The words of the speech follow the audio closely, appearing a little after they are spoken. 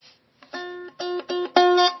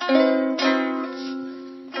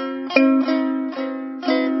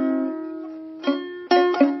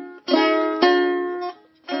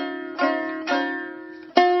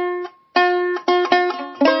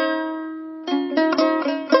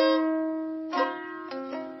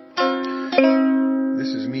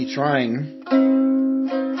This is me trying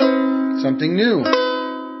something new.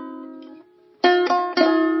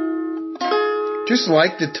 Just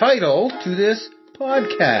like the title to this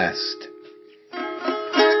podcast.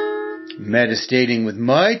 Metastating with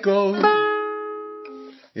Michael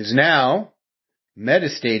is now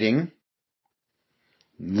Metastating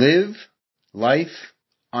Live Life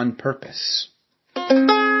on Purpose.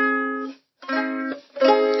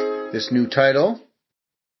 This new title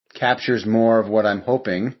captures more of what I'm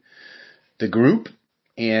hoping the group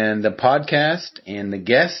and the podcast and the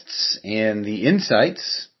guests and the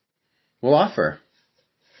insights will offer.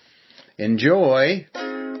 Enjoy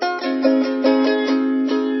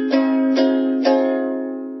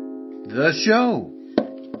the show.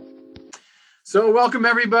 So welcome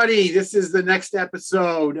everybody. This is the next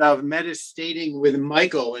episode of Metastating with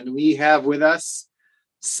Michael, and we have with us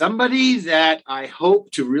somebody that I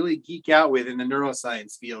hope to really geek out with in the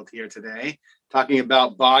neuroscience field here today, talking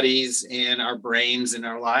about bodies and our brains and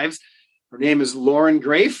our lives. Her name is Lauren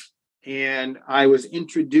Graef, and I was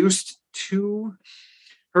introduced to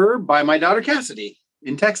her by my daughter Cassidy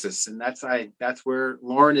in Texas, and that's where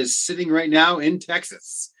Lauren is sitting right now in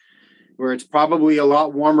Texas, where it's probably a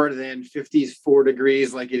lot warmer than 54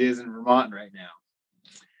 degrees like it is in Vermont right now.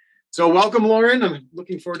 So welcome, Lauren. I'm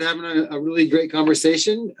looking forward to having a really great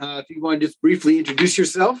conversation. If you want to just briefly introduce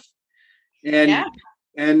yourself,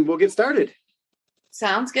 and we'll get started.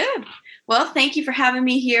 Sounds good. Well, thank you for having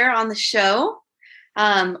me here on the show.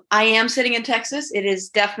 I am sitting in Texas. It is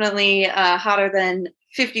definitely hotter than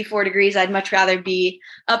 54 degrees. I'd much rather be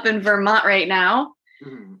up in Vermont right now.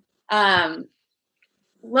 Mm-hmm.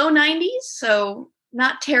 Low 90s, so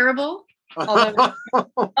not terrible.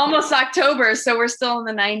 Almost October, so we're still in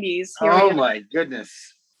the 90s. Oh my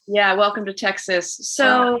goodness. Yeah, welcome to Texas.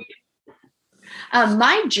 So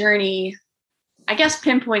my journey, I guess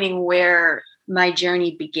pinpointing where my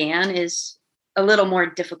journey began is a little more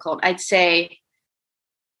difficult. I'd say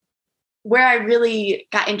where I really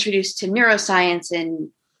got introduced to neuroscience and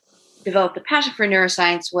developed a passion for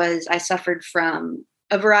neuroscience was I suffered from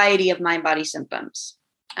a variety of mind-body symptoms.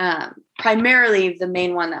 Primarily, the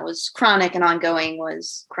main one that was chronic and ongoing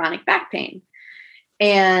was chronic back pain.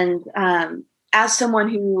 And as someone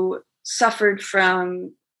who suffered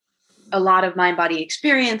from a lot of mind-body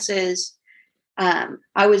experiences,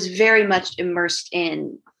 I was very much immersed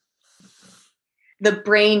in the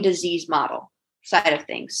brain disease model side of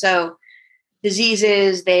things. So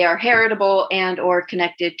diseases, they are heritable and or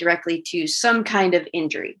connected directly to some kind of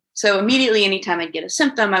injury. So immediately, anytime I'd get a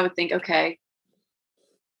symptom, I would think, okay,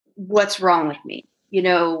 what's wrong with me? You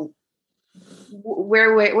know,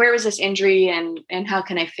 where was this injury and how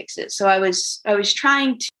can I fix it? So I was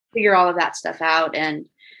trying to figure all of that stuff out and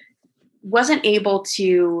wasn't able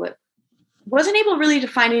really to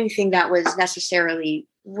find anything that was necessarily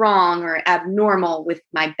wrong or abnormal with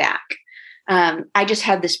my back. I just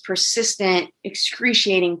had this persistent,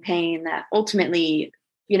 excruciating pain that ultimately,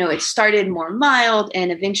 you know, it started more mild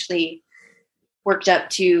and eventually worked up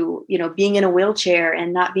to, you know, being in a wheelchair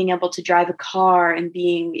and not being able to drive a car and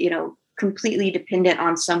being, you know, completely dependent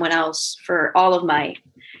on someone else for all of my,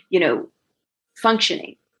 you know,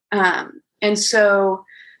 functioning. And so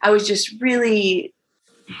I was just really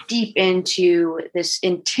deep into this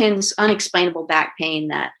intense, unexplainable back pain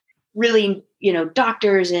that really, you know,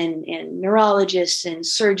 doctors and neurologists and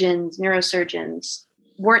surgeons, neurosurgeons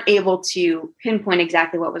weren't able to pinpoint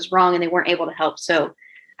exactly what was wrong, and they weren't able to help. So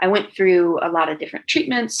I went through a lot of different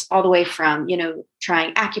treatments, all the way from, you know,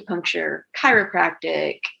 trying acupuncture,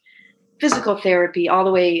 chiropractic, physical therapy, all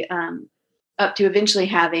the way up to eventually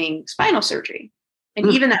having spinal surgery. And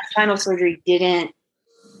even that spinal surgery didn't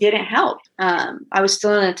help. I was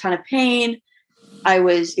still in a ton of pain. I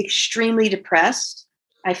was extremely depressed.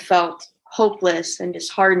 I felt hopeless and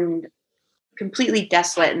disheartened, completely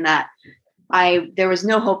desolate, in that there was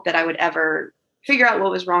no hope that I would ever figure out what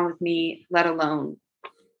was wrong with me, let alone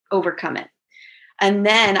overcome it. And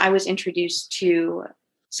then I was introduced to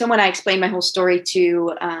someone I explained my whole story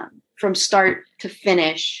to, from start to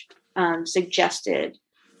finish, suggested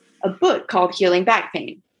a book called Healing Back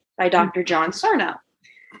Pain by Dr. John Sarno.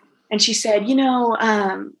 And she said, you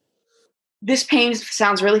know, this pain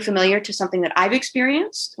sounds really familiar to something that I've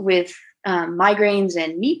experienced with migraines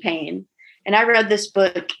and knee pain. And I read this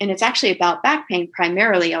book, and it's actually about back pain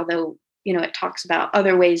primarily, although, you know, it talks about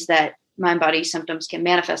other ways that mind-body symptoms can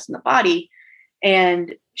manifest in the body.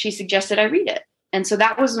 And she suggested I read it. And so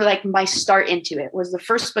that was like my start into it. Was the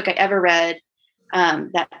first book I ever read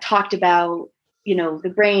that talked about, you know, the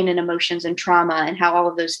brain and emotions and trauma and how all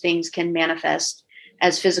of those things can manifest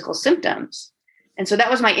as physical symptoms. And so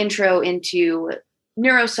that was my intro into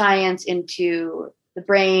neuroscience into the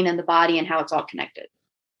brain and the body and how it's all connected.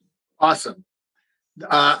 Awesome.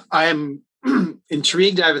 I am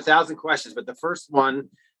intrigued. I have 1,000 questions, but the first one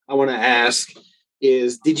I want to ask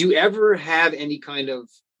is, did you ever have any kind of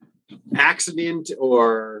accident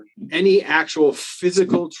or any actual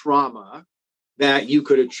physical trauma that you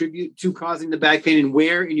could attribute to causing the back pain, and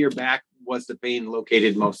where in your back was the pain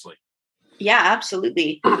located mostly? Yeah,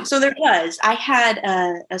 absolutely. So I had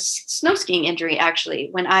a snow skiing injury actually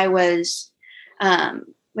when I was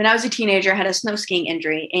a teenager. I had a snow skiing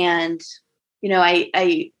injury, and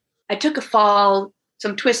I took a fall,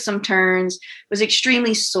 some twists, some turns, was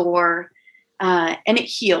extremely sore, and it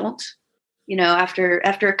healed. After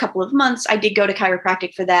a couple of months, I did go to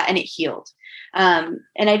chiropractic for that, and it healed. And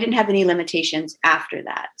I didn't have any limitations after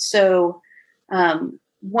that. So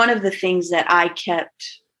one of the things that I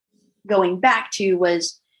kept going back to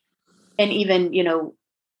was, and even,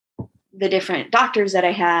 the different doctors that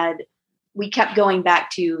I had, we kept going back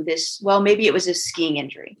to this, well, maybe it was a skiing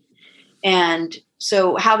injury. And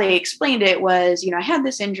so how they explained it was, I had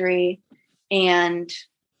this injury, and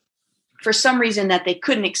for some reason that they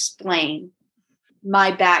couldn't explain,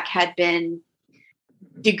 my back had been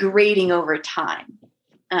degrading over time.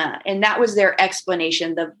 And that was their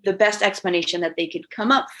explanation, the best explanation that they could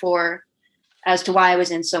come up for as to why I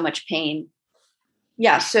was in so much pain.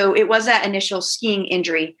 Yeah, so it was that initial skiing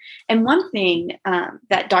injury. And one thing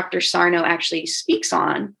that Dr. Sarno actually speaks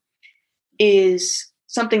on is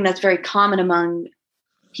something that's very common among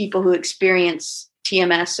people who experience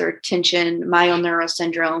TMS or tension myoneural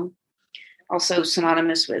syndrome, also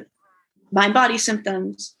synonymous with mind-body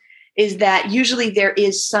symptoms, is that usually there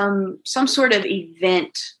is some sort of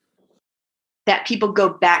event that people go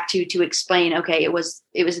back to explain, okay, it was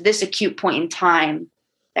this acute point in time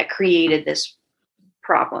that created this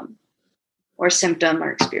problem or symptom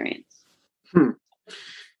or experience.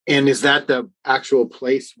 And is that the actual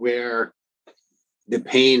place where the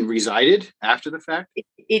pain resided after the fact?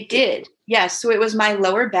 It did. Yes. So it was my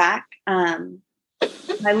lower back and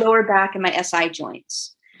my SI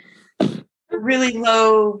joints. Really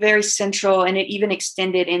low, very central, and it even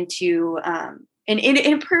extended into and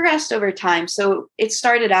it progressed over time. So it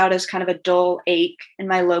started out as kind of a dull ache in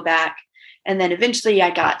my low back. And then eventually I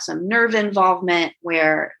got some nerve involvement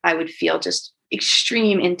where I would feel just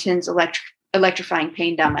extreme, intense electrifying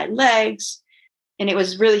pain down my legs. And it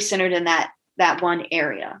was really centered in that one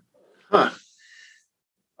area. Huh.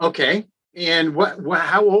 Okay. And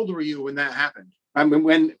how old were you when that happened? I mean,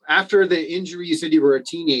 when after the injury, you said you were a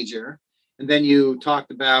teenager, and then you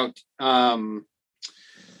talked about the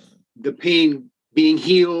pain being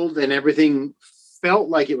healed and everything felt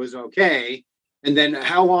like it was okay. And then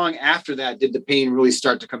how long after that did the pain really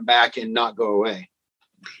start to come back and not go away?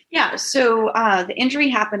 Yeah. So the injury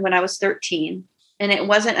happened when I was 13, and it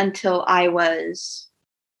wasn't until I was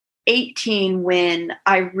 18 when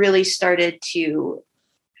I really started to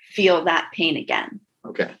feel that pain again.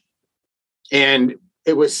 Okay. And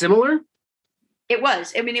it was similar? It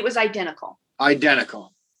was. I mean, it was identical.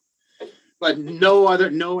 Identical. But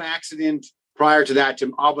no accident prior to that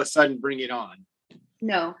to all of a sudden bring it on.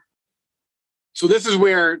 No. So this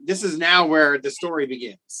is now where the story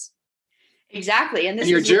begins. Exactly. And this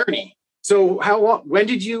your is journey. So when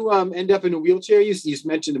did you end up in a wheelchair? You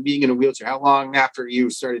mentioned being in a wheelchair. How long after you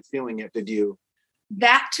started feeling it did you?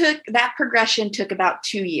 That progression took about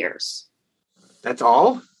 2 years. That's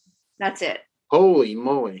all? That's it. Holy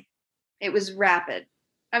moly. It was rapid.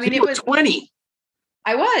 I mean, it was 20.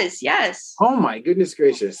 I was, yes. Oh my goodness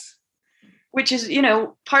gracious. Which is,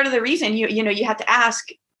 part of the reason you have to ask,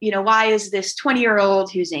 why is this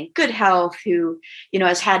 20-year-old who's in good health, who,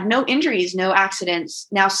 has had no injuries, no accidents,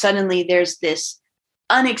 now suddenly there's this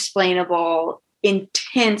unexplainable,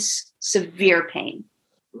 intense, severe pain.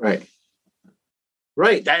 Right.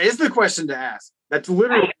 Right. That is the question to ask. That's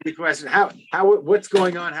literally the question. What's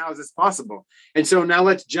going on? How is this possible? And so now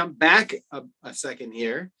let's jump back a second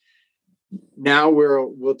here. Now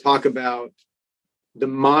we'll talk about the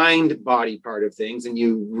mind-body part of things. And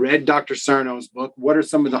you read Dr. Sarno's book. What are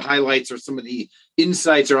some of the highlights or some of the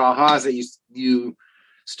insights or ahas that you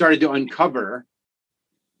started to uncover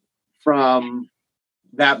from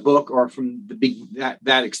that book or from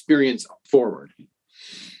that experience forward?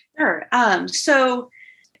 Sure. So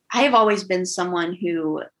I have always been someone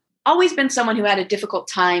who had a difficult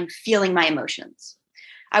time feeling my emotions.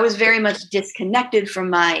 I was very much disconnected from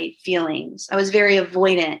my feelings. I was very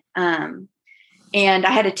avoidant. And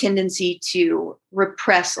I had a tendency to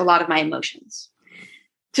repress a lot of my emotions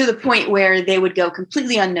to the point where they would go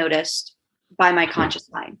completely unnoticed by my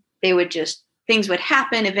conscious mind. Things would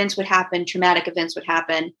happen, events would happen, traumatic events would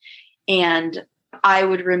happen. And I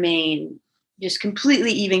would remain just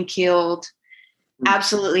completely even keeled,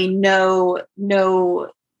 absolutely no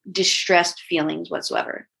distressed feelings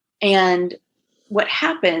whatsoever. And what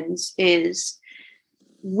happens is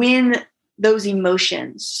when those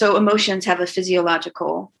emotions, so emotions have a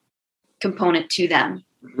physiological component to them,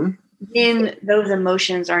 when those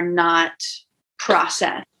emotions are not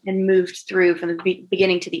processed and moved through from the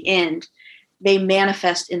beginning to the end, they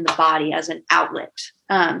manifest in the body as an outlet.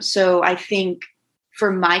 So I think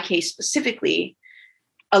for my case specifically,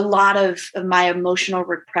 a lot of my emotional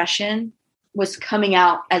repression was coming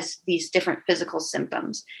out as these different physical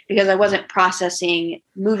symptoms because I wasn't processing,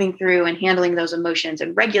 moving through and handling those emotions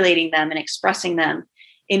and regulating them and expressing them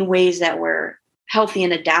in ways that were healthy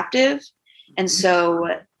and adaptive. And so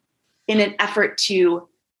in an effort to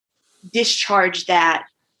discharge that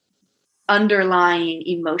underlying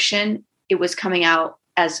emotion, it was coming out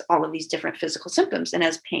as all of these different physical symptoms and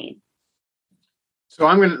as pain. So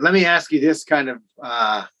let me ask you this kind of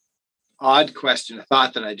odd question, a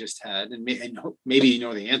thought that I just had, and maybe you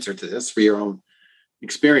know the answer to this for your own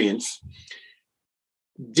experience.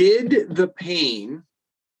 Did the pain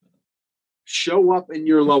show up in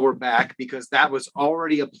your lower back because that was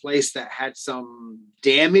already a place that had some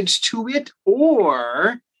damage to it?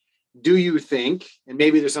 Or do you think, and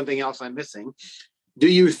maybe there's something else I'm missing, do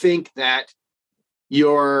you think that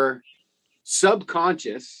your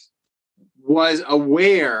subconscious was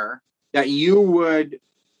aware that you would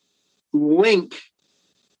link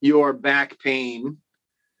your back pain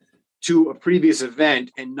to a previous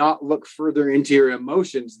event and not look further into your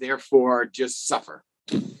emotions, therefore just suffer?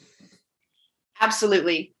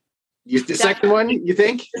 Absolutely. The second one, you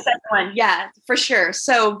think? The second one, yeah, for sure.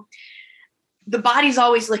 So the body's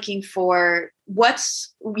always looking for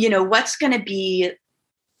what's going to be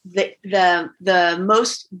the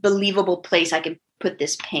most believable place I can put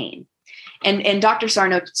this pain. And Dr.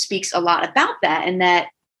 Sarno speaks a lot about that, and that,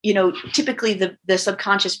 typically the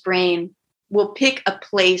subconscious brain will pick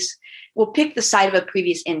the site of a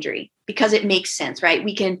previous injury because it makes sense, right?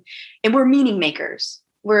 And we're meaning makers.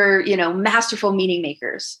 We're, masterful meaning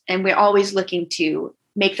makers, and we're always looking to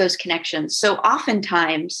make those connections. So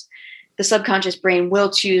oftentimes the subconscious brain will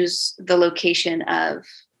choose the location of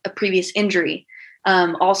a previous injury.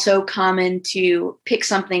 Also common to pick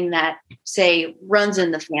something that, say, runs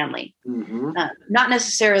in the family, not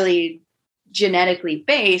necessarily genetically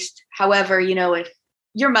based. However, if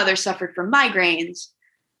your mother suffered from migraines,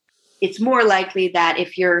 it's more likely that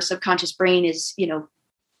if your subconscious brain is,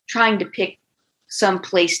 trying to pick some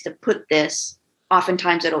place to put this,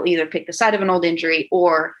 oftentimes it'll either pick the site of an old injury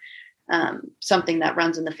or something that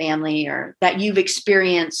runs in the family or that you've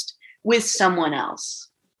experienced with someone else.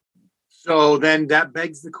 So then that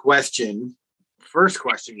begs the question. First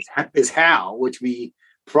question is how, which we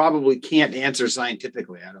probably can't answer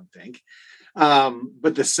scientifically, I don't think.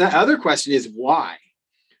 But the other question is why?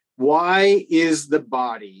 Why is the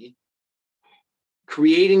body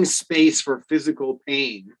creating space for physical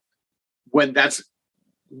pain when that's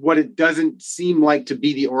what it doesn't seem like to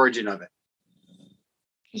be the origin of it?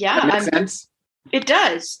 Yeah. That makes sense? It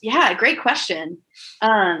does. Yeah. Great question.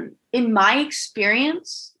 In my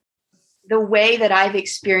experience, the way that I've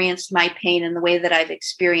experienced my pain and the way that I've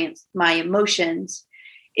experienced my emotions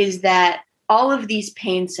is that all of these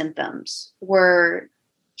pain symptoms were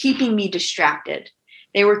keeping me distracted.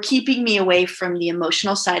 They were keeping me away from the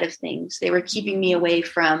emotional side of things. They were keeping me away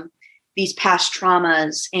from these past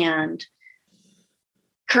traumas and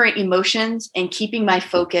current emotions and keeping my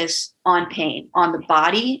focus on pain, on the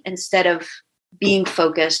body, instead of being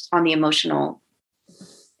focused on the emotional,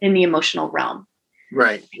 in the emotional realm.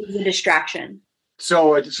 Right. It was a distraction.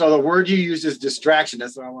 So the word you used is distraction.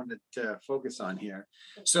 That's what I wanted to focus on here.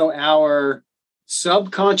 So our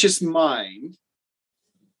subconscious mind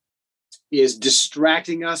is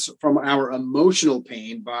distracting us from our emotional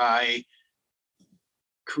pain by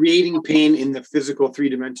creating pain in the physical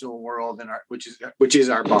three-dimensional world, which is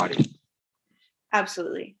our body.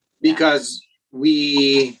 Absolutely. Because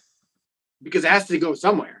it has to go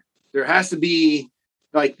somewhere. There has to be,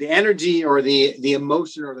 like, the energy or the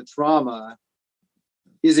emotion or the trauma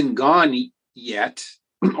isn't gone yet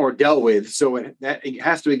or dealt with. So it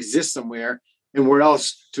has to exist somewhere, and where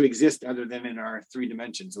else to exist other than in our three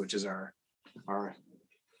dimensions, which is our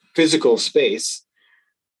physical space,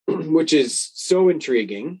 which is so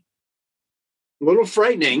intriguing, a little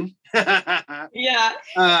frightening.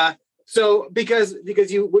 Yeah. So because what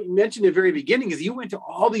you mentioned at the very beginning is you went to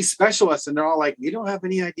all these specialists and they're all like, you don't have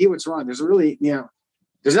any idea what's wrong. There's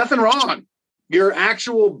nothing wrong. Your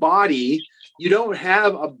actual body You don't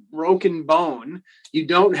have a broken bone. You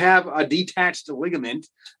don't have a detached ligament.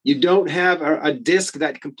 You don't have a disc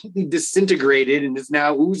that completely disintegrated and is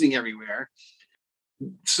now oozing everywhere.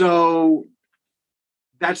 So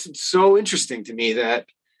that's so interesting to me that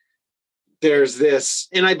there's this,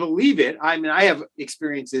 and I believe it. I mean, I have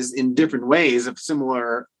experiences in different ways of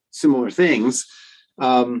similar things.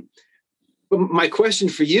 But my question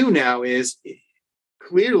for you now is,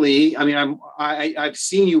 clearly, I mean, I've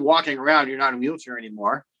seen you walking around. You're not in a wheelchair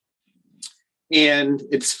anymore, and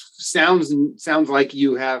it sounds like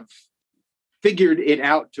you have figured it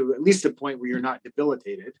out to at least a point where you're not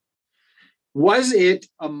debilitated. Was it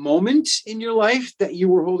a moment in your life that you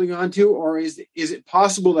were holding on to, or is it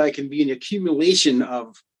possible that it can be an accumulation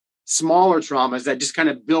of smaller traumas that just kind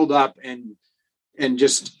of build up and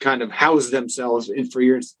just kind of house themselves in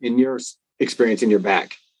your experience in your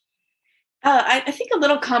back? I think a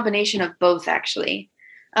little combination of both, actually.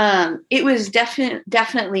 It was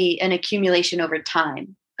definitely an accumulation over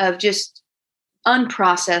time of just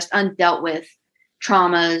unprocessed, undealt with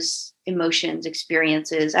traumas, emotions,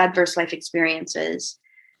 experiences, adverse life experiences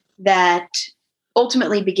that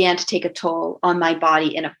ultimately began to take a toll on my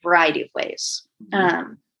body in a variety of ways.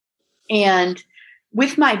 Mm-hmm. And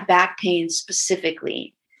with my back pain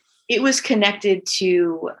specifically, it was connected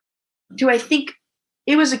to I think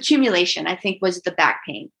it was accumulation, I think, was the back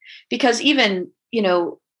pain. Because even,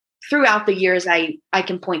 throughout the years, I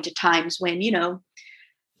can point to times when,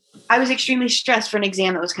 I was extremely stressed for an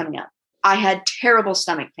exam that was coming up. I had terrible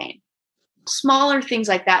stomach pain. Smaller things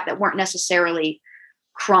like that weren't necessarily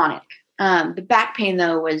chronic. The back pain,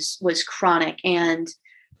 though, was chronic and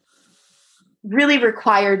really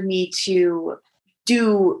required me to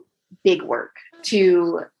do big work,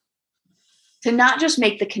 to not just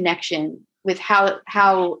make the connection with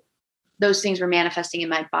how those things were manifesting in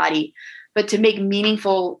my body, but to make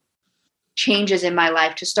meaningful changes in my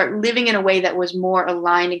life, to start living in a way that was more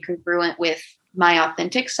aligned and congruent with my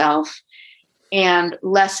authentic self and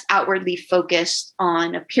less outwardly focused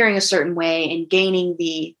on appearing a certain way and gaining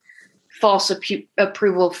the false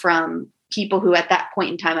approval from people who at that point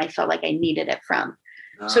in time I felt like I needed it from.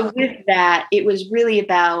 So with that, it was really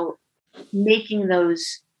about making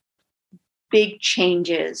those big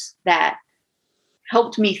changes that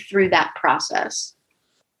helped me through that process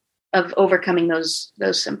of overcoming those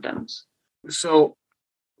symptoms. So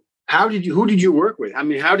who did you work with? I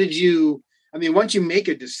mean, once you make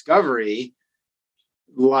a discovery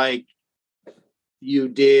like you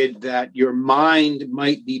did that your mind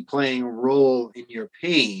might be playing a role in your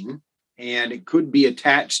pain, and it could be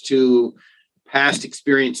attached to past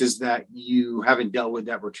experiences that you haven't dealt with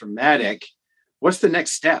that were traumatic, what's the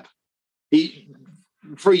next step?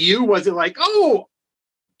 For you, was it like, oh,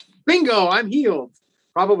 bingo, I'm healed?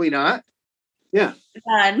 Probably not. Yeah.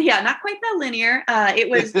 Not quite that linear.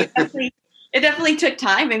 It definitely took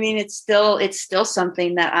time. I mean, it's still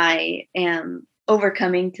something that I am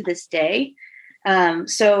overcoming to this day.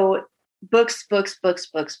 So books.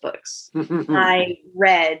 I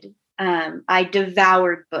read, I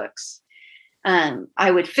devoured books.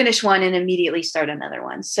 I would finish one and immediately start another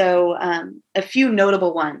one. So a few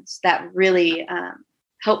notable ones that really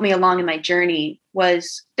helped me along in my journey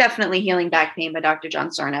was definitely Healing Back Pain by Dr.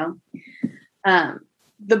 John Sarno.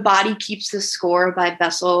 The Body Keeps the Score by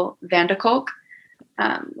Bessel van der Kolk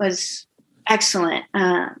was excellent.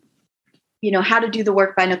 How to Do the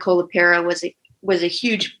Work by Nicole LePera was a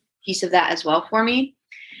huge piece of that as well for me.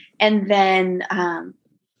 And then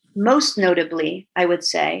most notably, I would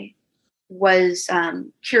say, was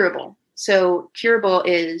Curable. So Curable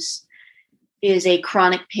is a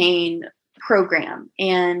chronic pain program,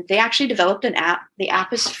 and they actually developed an app. The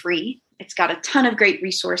app is free. It's got a ton of great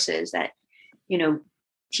resources that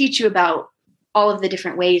teach you about all of the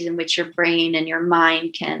different ways in which your brain and your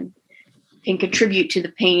mind can contribute to the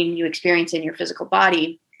pain you experience in your physical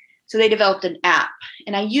body. So they developed an app,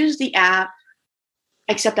 and I used the app,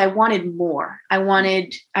 except I wanted more. I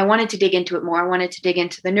wanted to dig into it more. I wanted to dig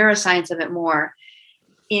into the neuroscience of it more,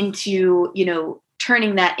 into,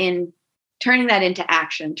 turning that into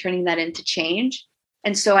action, turning that into change.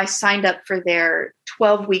 And so I signed up for their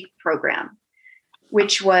 12-week program,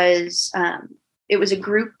 which was, it was a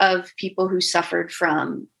group of people who suffered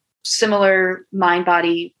from similar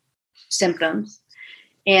mind-body symptoms.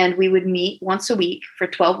 And we would meet once a week for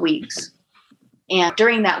 12 weeks. And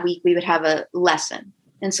during that week, we would have a lesson.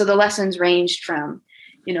 And so the lessons ranged from,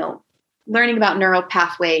 learning about neural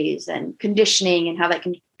pathways and conditioning and how that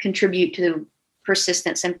can contribute to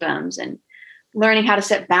persistent symptoms, and learning how to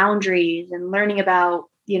set boundaries, and learning about,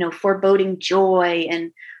 foreboding joy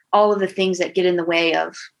and all of the things that get in the way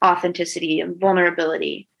of authenticity and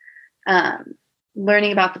vulnerability.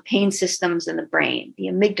 learning about the pain systems in the brain, the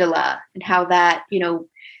amygdala, and how that,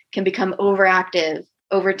 can become overactive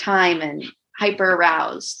over time and hyper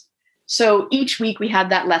aroused. So each week we had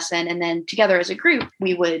that lesson, and then together as a group,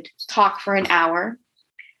 we would talk for an hour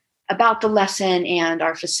about the lesson, and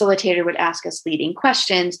our facilitator would ask us leading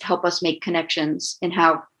questions to help us make connections in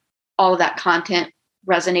how all of that content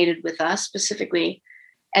resonated with us specifically.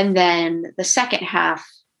 And then the second half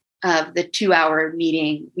of the 2-hour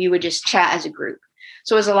meeting, we would just chat as a group.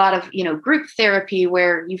 So it was a lot of, group therapy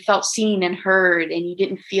where you felt seen and heard, and you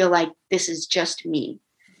didn't feel like this is just me.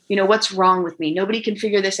 What's wrong with me? Nobody can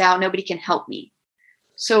figure this out. Nobody can help me.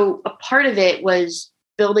 So a part of it was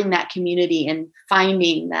building that community and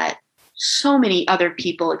finding that so many other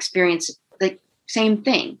people experience the same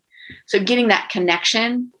thing. So getting that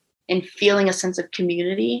connection and feeling a sense of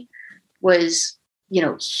community was,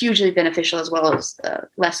 hugely beneficial, as well as the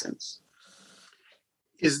lessons.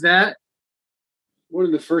 Is that one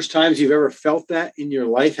of the first times you've ever felt that in your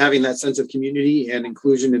life, having that sense of community and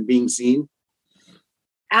inclusion and being seen?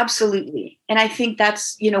 Absolutely. And I think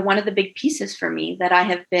that's, one of the big pieces for me that I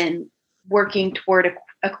have been working toward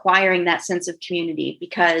acquiring that sense of community,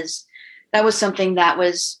 because that was something that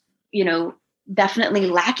was, definitely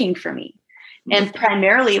lacking for me. And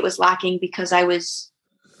primarily it was lacking because I was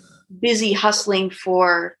busy hustling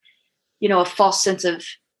for, a false sense of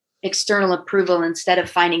external approval instead of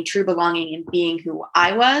finding true belonging and being who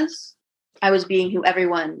I was. I was being who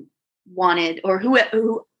everyone wanted, or who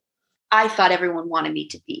I thought everyone wanted me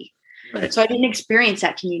to be. Right. So I didn't experience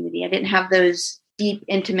that community. I didn't have those deep,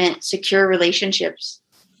 intimate, secure relationships,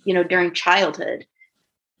 during childhood.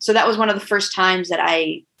 So that was one of the first times that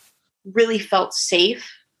I really felt safe,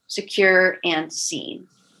 secure, and seen.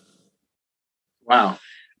 Wow.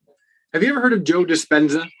 Have you ever heard of Joe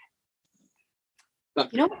Dispenza?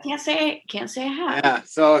 Can't say I have. Yeah.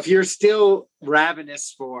 So if you're still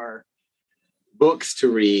ravenous for books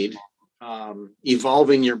to read,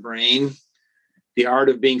 Evolving Your Brain, The Art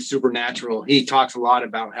of Being Supernatural, he talks a lot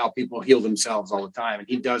about how people heal themselves all the time. And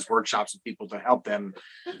he does workshops with people to help them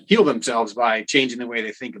heal themselves by changing the way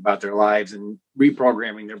they think about their lives and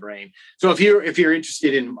reprogramming their brain. So if you're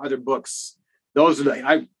interested in other books,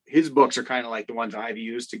 his books are kind of like the ones I've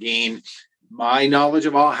used to gain my knowledge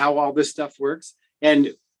of how all this stuff works.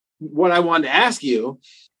 And what I wanted to ask you,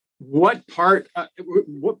 what part of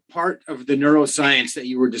the neuroscience that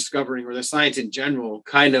you were discovering, or the science in general,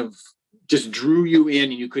 kind of just drew you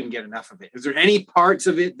in and you couldn't get enough of it? Is there any parts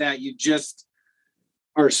of it that you just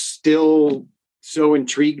are still so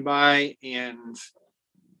intrigued by? And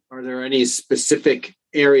are there any specific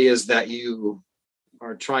areas that you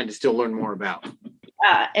are trying to still learn more about?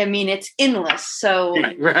 It's endless. So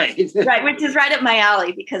right, which is right up my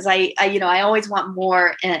alley, because I always want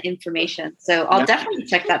more information. So I'll definitely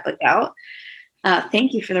check that book out.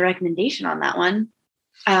 Thank you for the recommendation on that one.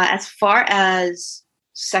 As far as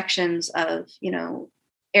sections of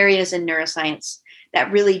areas in neuroscience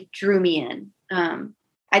that really drew me in,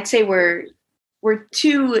 I'd say we're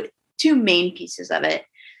two main pieces of it,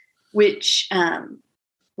 which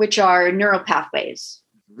are neural pathways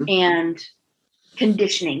and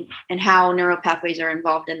conditioning, and how neural pathways are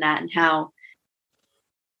involved in that, and how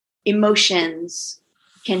emotions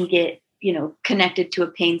can get, connected to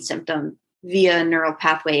a pain symptom via a neural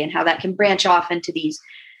pathway, and how that can branch off into these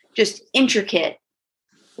just intricate,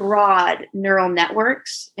 broad neural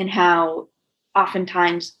networks, and how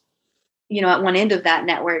oftentimes, at one end of that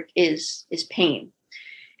network is pain.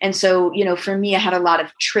 And so, for me, I had a lot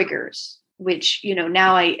of triggers, which,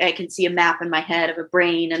 now I can see a map in my head of a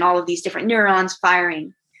brain and all of these different neurons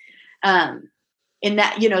firing. And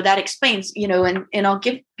that, that explains, and I'll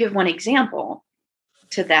give one example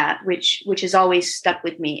to that, which has always stuck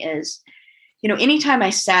with me is, anytime I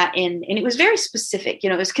sat in, and it was very specific,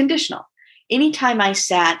 it was conditional. Anytime I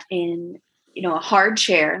sat in, a hard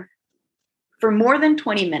chair for more than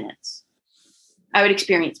 20 minutes, I would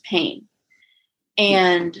experience pain.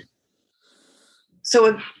 And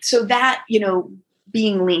so that,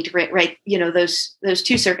 being linked, right, those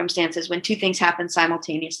two circumstances, when two things happen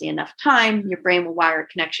simultaneously enough time, your brain will wire a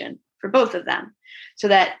connection for both of them. So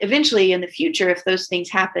that eventually in the future, if those things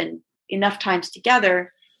happen enough times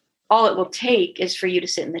together, all it will take is for you to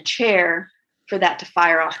sit in the chair for that to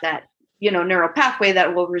fire off that, neural pathway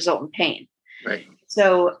that will result in pain. Right.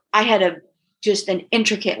 So I had just an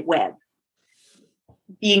intricate web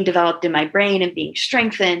being developed in my brain and being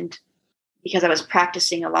strengthened, because I was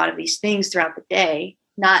practicing a lot of these things throughout the day,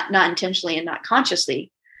 not intentionally and not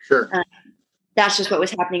consciously. Sure. That's just what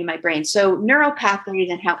was happening in my brain. So neural pathways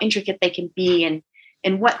and how intricate they can be,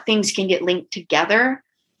 and what things can get linked together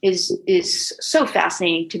is so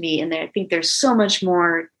fascinating to me. And I think there's so much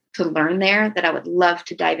more to learn there that I would love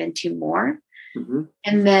to dive into more. Mm-hmm.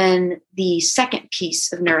 And then the second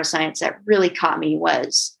piece of neuroscience that really caught me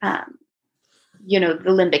was, the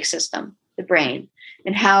limbic system, the brain,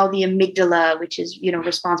 and how the amygdala, which is,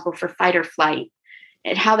 responsible for fight or flight,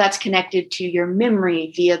 and how that's connected to your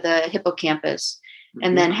memory via the hippocampus. Mm-hmm.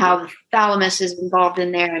 And then how the thalamus is involved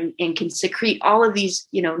in there and can secrete all of these,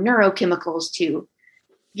 neurochemicals to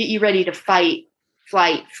get you ready to fight,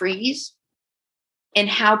 flight, freeze, and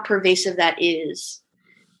how pervasive that is,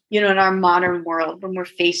 in our modern world when we're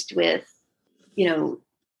faced with,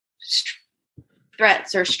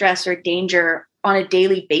 threats or stress or danger on a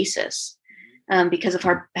daily basis, because of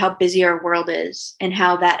how busy our world is, and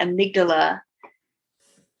how that amygdala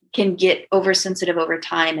can get oversensitive over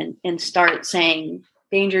time and start saying,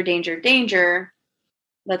 danger, danger, danger.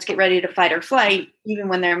 Let's get ready to fight or flight, even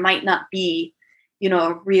when there might not be,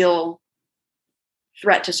 a real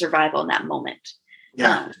threat to survival in that moment.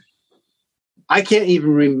 Yeah. I can't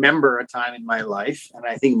even remember a time in my life, and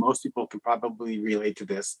I think most people can probably relate to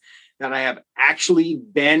this, that I have actually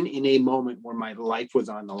been in a moment where my life was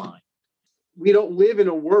on the line. We don't live in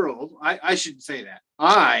a world. I should say that.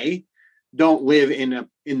 I don't live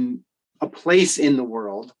in a place in the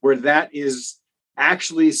world where that is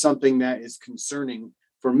actually something that is concerning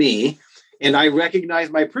for me. And I recognize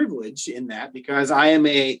my privilege in that because I am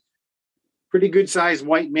a pretty good sized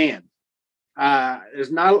white man.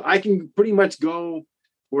 I can pretty much go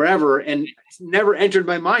wherever, and it's never entered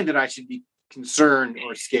my mind that I should be concerned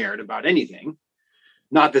or scared about anything.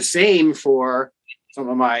 Not the same for some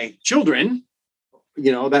of my children,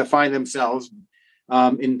 that find themselves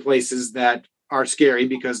in places that are scary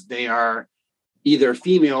because they are either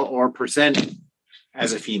female or present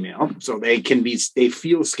as a female. So they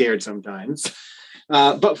feel scared sometimes.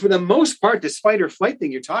 But for the most part, this fight or flight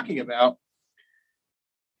thing you're talking about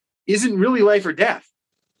isn't really life or death,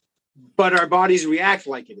 but our bodies react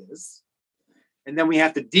like it is. And then we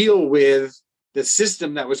have to deal with the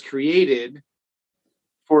system that was created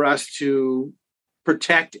for us to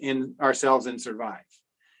protect ourselves and survive.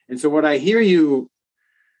 And so what I hear you,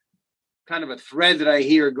 kind of a thread that I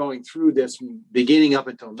hear going through this from beginning up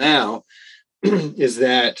until now, is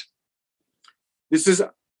that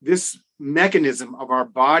this mechanism of our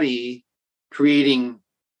body creating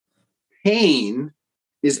pain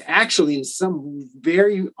is actually in some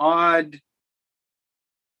very odd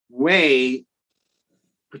way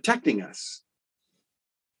protecting us.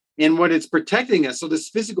 And what it's protecting us, so this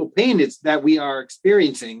physical pain that we are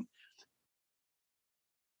experiencing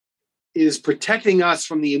is protecting us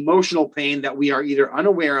from the emotional pain that we are either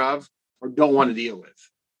unaware of or don't want to deal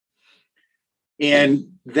with.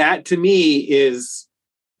 And that to me is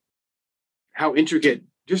how intricate,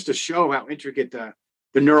 just to show how intricate the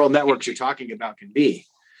neural networks you're talking about can be.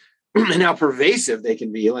 And how pervasive they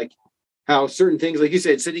can be, like how certain things, like you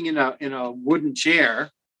said, sitting in a wooden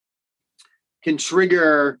chair can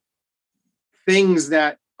trigger things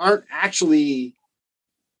that aren't actually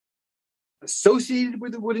associated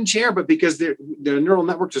with the wooden chair, but because the neural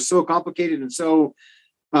networks are so complicated and so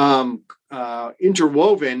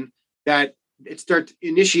interwoven that it starts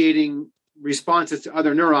initiating responses to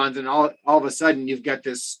other neurons, and all of a sudden you've got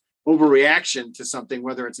this overreaction to something,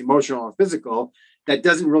 whether it's emotional or physical, that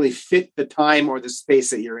doesn't really fit the time or the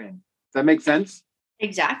space that you're in. Does that make sense?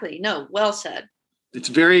 Exactly. No, well said. That's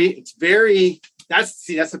the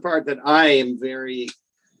part that I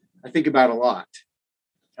think about a lot.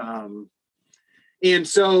 And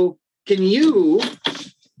so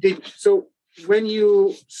when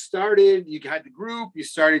you started, you had the group, you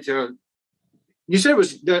said it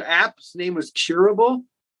was, the app's name was Curable?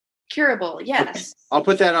 Curable, yes. I'll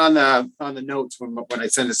put that on the notes when I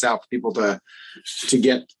send this out for people to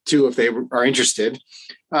get to if they are interested.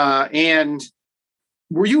 And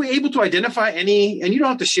were you able to identify any? And you don't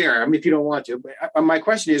have to share, if you don't want to. But my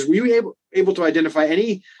question is: were you able to identify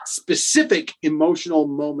any specific emotional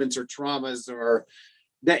moments or traumas, or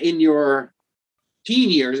that in your teen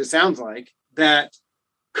years, it sounds like, that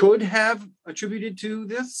could have attributed to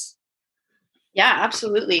this? Yeah,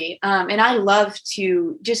 absolutely. And I love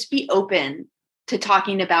to just be open to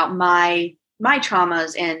talking about my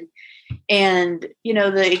traumas and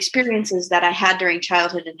the experiences that I had during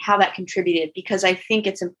childhood and how that contributed, because I think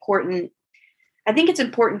it's important. I think it's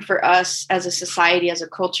important for us as a society, as a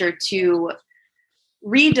culture, to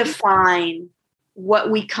redefine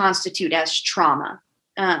what we constitute as trauma.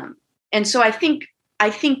 And so I think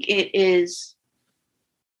it is,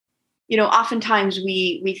 oftentimes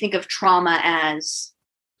we think of trauma as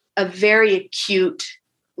a very acute,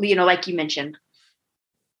 like you mentioned,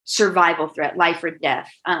 survival threat, life or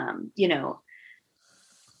death. You know,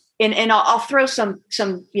 and I'll throw some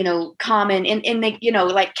you know, common in the, you know,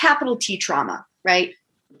 like capital T trauma, right?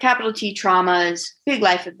 Capital T traumas, big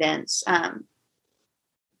life events, and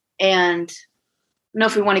I don't know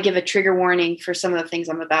if we want to give a trigger warning for some of the things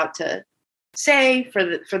I'm about to say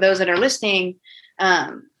for those that are listening.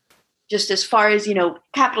 Just as far as, you know,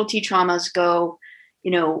 capital T traumas go,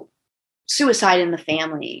 you know, suicide in the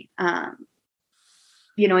family,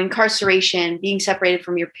 you know, incarceration, being separated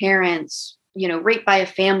from your parents, you know, raped by a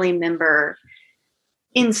family member,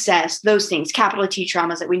 incest, those things, capital T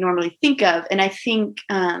traumas that we normally think of. And I think,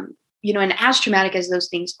 you know, and as traumatic as those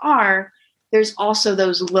things are, there's also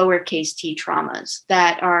those lowercase t traumas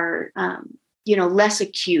that are, you know, less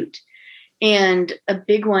acute. And a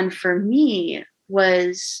big one for me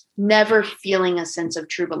was never feeling a sense of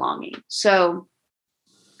true belonging. So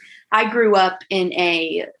I grew up in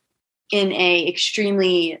a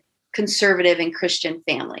extremely conservative and Christian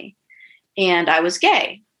family, and I was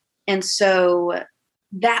gay. And so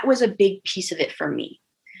that was a big piece of it for me,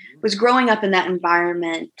 was growing up in that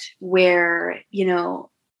environment where, you know,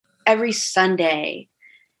 every Sunday,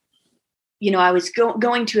 you know, I was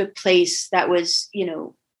going to a place that was, you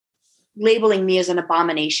know, labeling me as an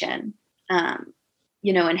abomination,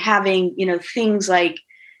 you know, and having, you know, things like,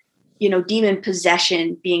 you know, demon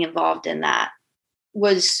possession being involved in that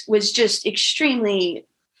was just extremely,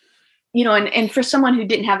 you know, and for someone who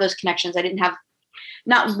didn't have those connections, I didn't have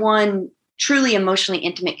not one truly emotionally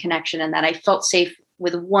intimate connection, in that I felt safe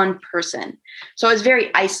with one person. So I was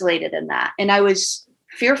very isolated in that. And I was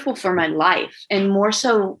fearful for my life, and more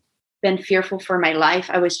so than fearful for my life,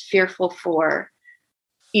 I was fearful for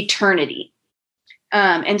eternity.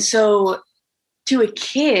 And so to a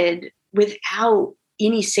kid without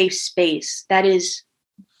any safe space, that is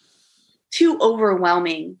too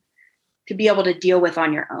overwhelming to be able to deal with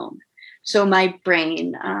on your own. So my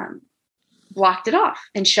brain blocked it off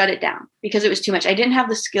and shut it down because it was too much. I didn't have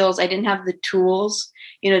the skills. I didn't have the tools,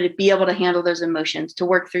 you know, to be able to handle those emotions, to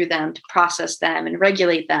work through them, to process them and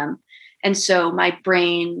regulate them. And so my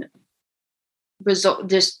brain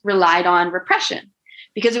just relied on repression,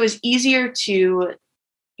 because it was easier to,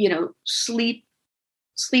 you know, sleep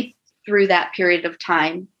through that period of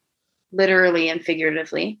time, literally and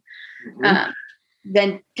figuratively,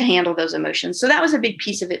 than to handle those emotions. So that was a big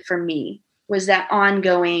piece of it for me, was that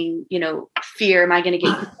ongoing, you know, fear. Am I going to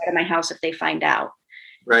get kicked out of my house if they find out?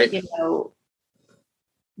 Right. You know,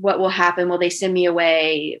 what will happen? Will they send me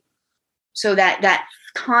away? So that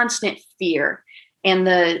constant fear and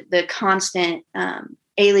the constant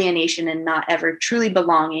alienation and not ever truly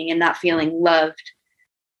belonging and not feeling loved,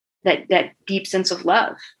 that deep sense of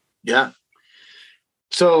love. Yeah.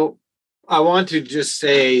 So I want to just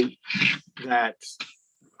say that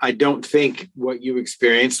I don't think what you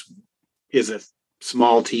experienced is a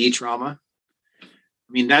small T trauma. I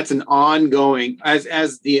mean, that's an ongoing,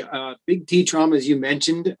 as the big T traumas you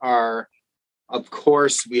mentioned are, of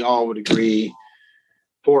course, we all would agree,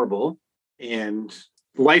 horrible and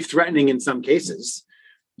life-threatening in some cases.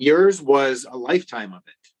 Yours was a lifetime of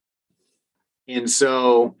it. And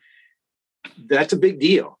so that's a big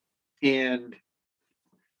deal. And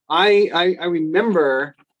I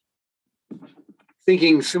remember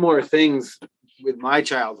thinking similar things with my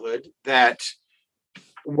childhood, that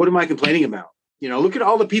what am I complaining about? You know, look at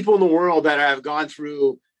all the people in the world that have gone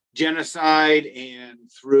through genocide and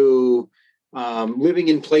through living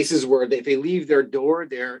in places where if they leave their door,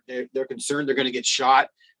 they're concerned they're going to get shot,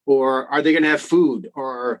 or are they going to have food,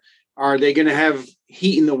 or are they going to have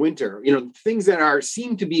heat in the winter? You know, things that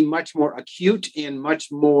seem to be much more acute and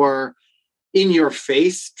much more in your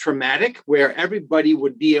face traumatic, where everybody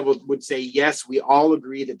would say, yes, we all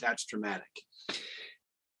agree that that's traumatic.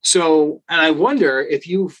 So, and I wonder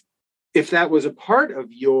if that was a part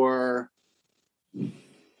of your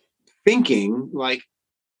thinking, like,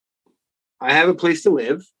 I have a place to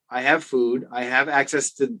live, I have food, I have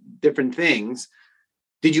access to different things.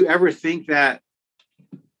 Did you ever think that,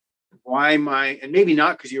 and maybe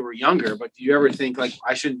not because you were younger, but do you ever think like,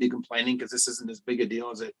 I shouldn't be complaining because this isn't as big a deal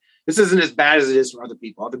as this isn't as bad as it is for other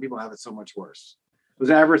people. Other people have it so much worse. Was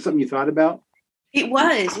that ever something you thought about? It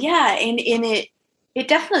was, yeah. And it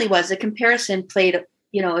definitely was. The comparison played,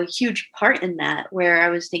 you know, a huge part in that, where I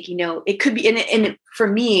was thinking, no, it could be, and for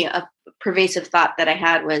me, a pervasive thought that I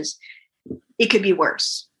had was, it could be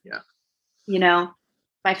worse. Yeah. You know,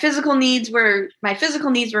 my physical needs were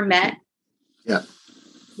met. Yeah.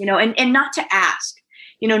 You know, and not to ask,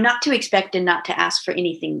 you know, not to expect and not to ask for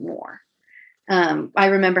anything more. I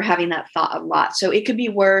remember having that thought a lot. So it could be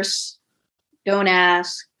worse. Don't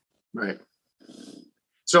ask. Right.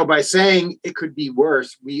 So by saying it could be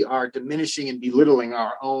worse, we are diminishing and belittling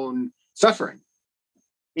our own suffering.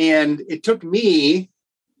 And it took me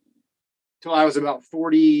till I was about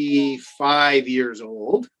 45 years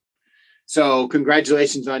old. So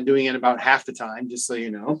congratulations on doing it about half the time, just so you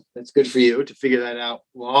know. That's good for you to figure that out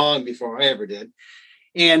long before I ever did.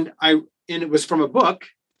 And it was from a book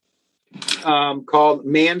called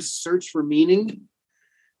Man's Search for Meaning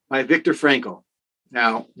by Viktor Frankl.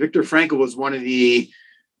 Now, Viktor Frankl was one of the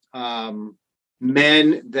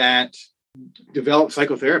men that developed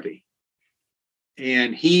psychotherapy.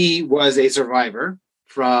 And he was a survivor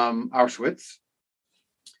from Auschwitz,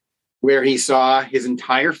 where he saw his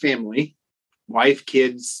entire family, wife,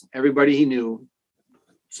 kids, everybody he knew,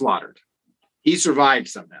 slaughtered. He survived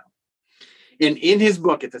somehow. And in his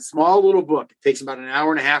book, it's a small little book. It takes about an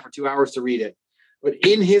hour and a half or 2 hours to read it. But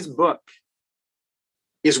in his book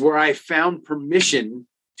is where I found permission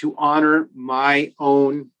to honor my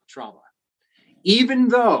own trauma, even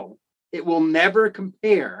though it will never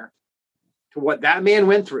compare to what that man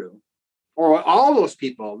went through, or all those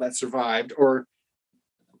people that survived or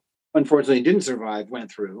unfortunately didn't survive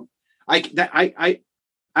went through.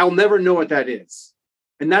 I'll never know what that is.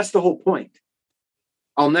 And that's the whole point.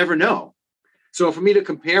 I'll never know. So for me to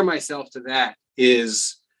compare myself to that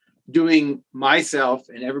is doing myself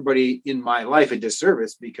and everybody in my life a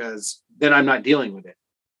disservice, because then I'm not dealing with it,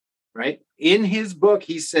 right? In his book,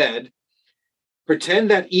 he said, pretend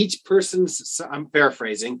that each person's, I'm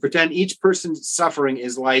paraphrasing, pretend each person's suffering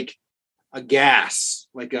is like a gas,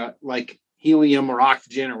 like helium or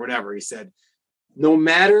oxygen or whatever. He said, no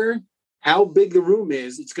matter how big the room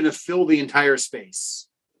is, it's going to fill the entire space.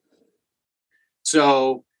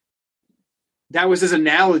 So that was his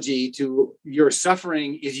analogy to your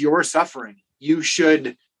suffering is your suffering. You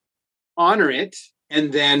should honor it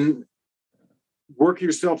and then work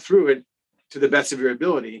yourself through it to the best of your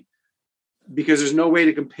ability, because there's no way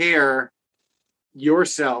to compare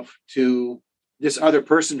yourself to this other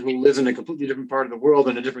person who lives in a completely different part of the world,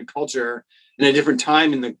 in a different culture, in a different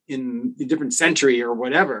time, in a different century or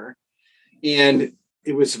whatever. And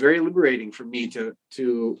it was very liberating for me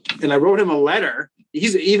to, and I wrote him a letter.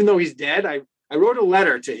 Even though he's dead, I wrote a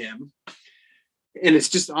letter to him, and it's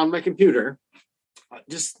just on my computer,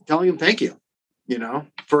 just telling him thank you,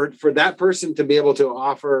 for that person to be able to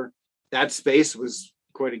offer that space was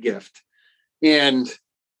quite a gift. And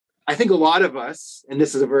I think a lot of us, and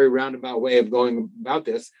this is a very roundabout way of going about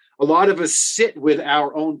this, a lot of us sit with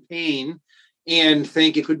our own pain and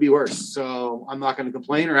think it could be worse. So I'm not going to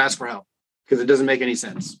complain or ask for help because it doesn't make any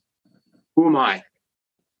sense. Who am I?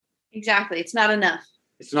 Exactly. It's not enough.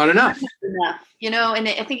 It's not enough. And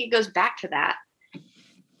I think it goes back to that.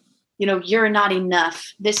 You're not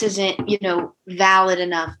enough. This isn't, valid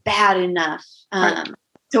enough, bad enough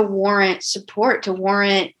to warrant support, to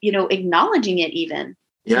warrant, acknowledging it even.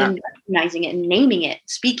 Yeah. And recognizing it and naming it,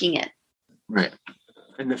 speaking it. Right.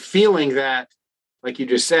 And the feeling that, like you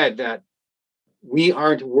just said, that we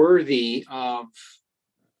aren't worthy of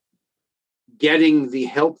getting the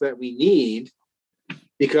help that we need,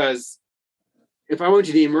 because if I went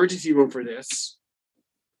to the emergency room for this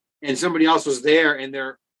and somebody else was there and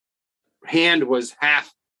their hand was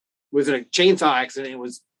in a chainsaw accident, it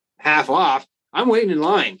was half off, I'm waiting in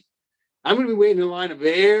line. I'm going to be waiting in line a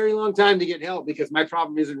very long time to get help because my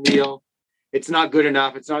problem isn't real. It's not good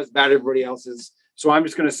enough. It's not as bad as everybody else's. So I'm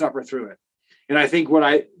just going to suffer through it. And I think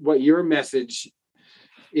what your message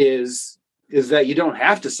is that you don't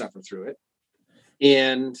have to suffer through it.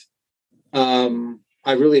 And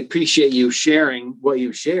I really appreciate you sharing what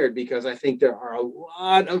you shared, because I think there are a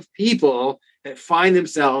lot of people that find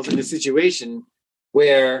themselves in a situation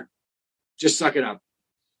where just suck it up,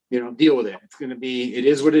 deal with it. It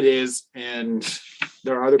is what it is. And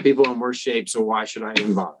there are other people in worse shape. So why should I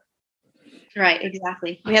even bother? Right.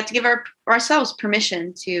 Exactly. We have to give ourselves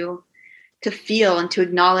permission to feel and to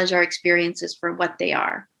acknowledge our experiences for what they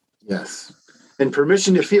are. Yes. And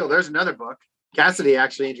permission to feel. There's another book. Cassidy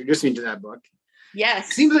actually introduced me to that book. Yes.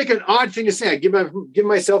 Seems like an odd thing to say. I give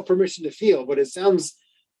myself permission to feel, but it sounds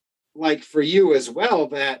like for you as well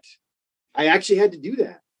that I actually had to do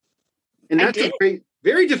that. And that's a very,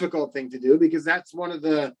 very difficult thing to do, because that's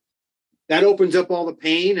that opens up all the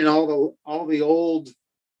pain and all the old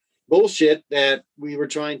bullshit that we were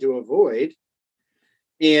trying to avoid.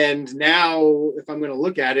 And now if I'm going to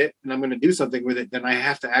look at it and I'm going to do something with it, then I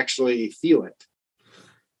have to actually feel it.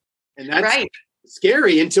 And that's right.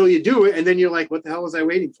 Scary until you do it. And then you're like, what the hell was I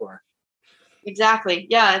waiting for? Exactly.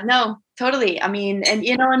 Yeah, no, totally. I mean, and,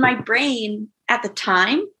 in my brain at the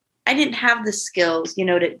time, I didn't have the skills,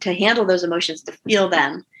 to handle those emotions, to feel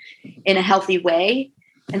them in a healthy way.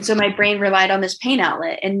 And so my brain relied on this pain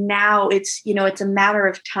outlet. And now it's, it's a matter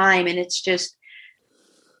of time, and it's just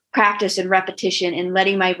practice and repetition and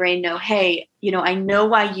letting my brain know, hey, I know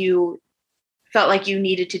why you felt like you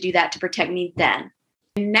needed to do that to protect me then.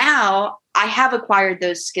 And now I have acquired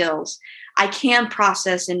those skills. I can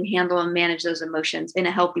process and handle and manage those emotions in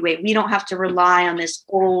a healthy way. We don't have to rely on this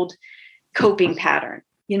old coping pattern,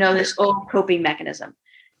 this old coping mechanism.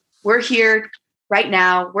 We're here right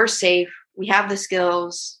now. We're safe. We have the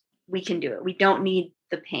skills. We can do it. We don't need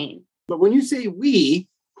the pain. But when you say we,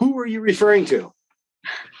 who are you referring to?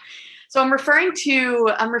 So I'm referring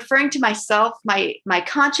to myself, my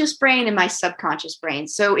conscious brain and my subconscious brain.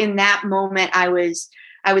 So in that moment, I was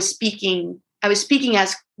speaking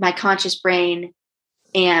as my conscious brain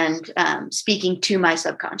and speaking to my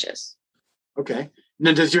subconscious. Okay.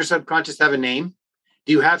 Now, does your subconscious have a name?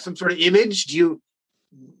 Do you have some sort of image?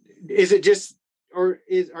 Is it just, or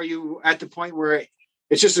are you at the point where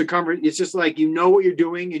it's just it's just like, what you're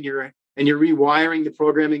doing and you're rewiring the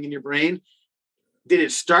programming in your brain? Did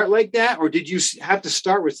it start like that? Or did you have to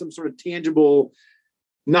start with some sort of tangible,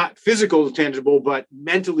 not physical tangible, but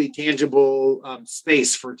mentally tangible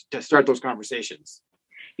space to start those conversations?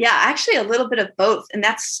 Yeah, actually a little bit of both. And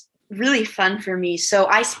that's really fun for me. So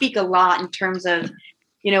I speak a lot in terms of,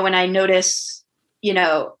 when I notice,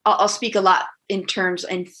 I'll speak a lot in terms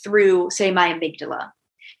and through, say, my amygdala,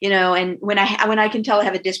 and when I can tell I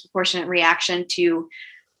have a disproportionate reaction to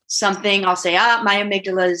something, I'll say, my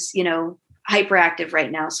amygdala is, hyperactive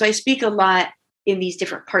right now. So I speak a lot in these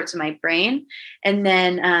different parts of my brain. And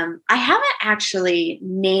then I haven't actually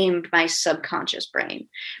named my subconscious brain,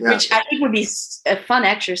 which I think would be a fun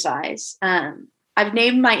exercise. I've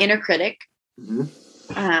named my inner critic,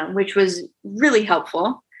 which was really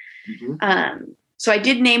helpful. So I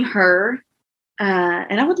did name her,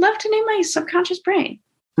 and I would love to name my subconscious brain.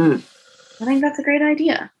 I think that's a great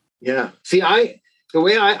idea. Yeah. See, the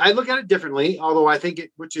way I look at it differently, although I think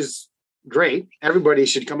which is great. Everybody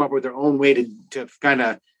should come up with their own way to kind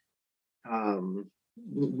of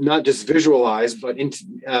not just visualize, but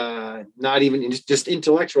not even just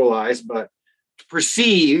intellectualize, but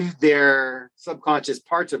perceive their subconscious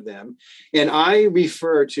parts of them. And I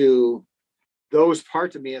refer to those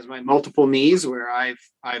parts of me as my multiple me's, where I've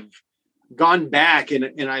gone back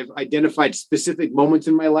and I've identified specific moments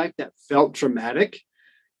in my life that felt traumatic.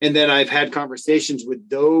 And then I've had conversations with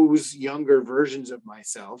those younger versions of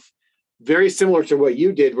myself, very similar to what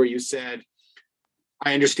you did, where you said,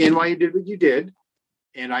 I understand why you did what you did,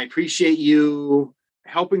 and I appreciate you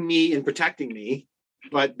helping me and protecting me,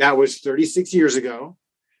 but that was 36 years ago.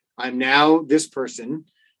 I'm now this person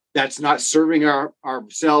that's not serving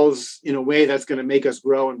ourselves in a way that's going to make us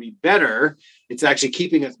grow and be better. It's actually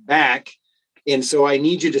keeping us back. And so I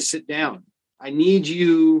need you to sit down. I need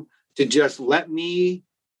you to just let me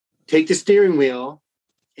take the steering wheel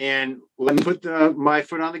and let me put my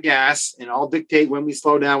foot on the gas, and I'll dictate when we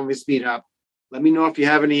slow down, when we speed up. Let me know if you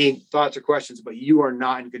have any thoughts or questions, but you are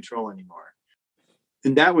not in control anymore.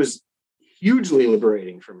 And that was hugely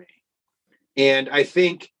liberating for me. And I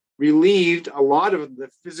think relieved a lot of the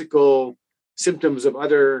physical symptoms of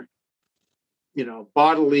other,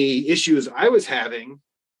 bodily issues I was having.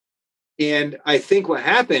 And I think what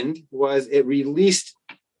happened was it released.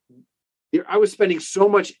 I was spending so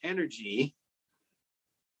much energy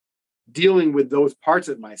dealing with those parts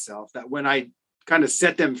of myself that when I kind of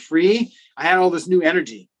set them free, I had all this new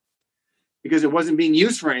energy because it wasn't being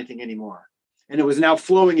used for anything anymore. And it was now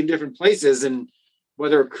flowing in different places. And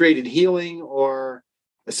whether it created healing or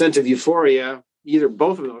a sense of euphoria,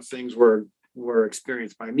 both of those things were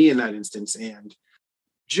experienced by me in that instance. And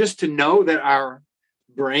just to know that our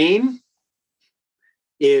brain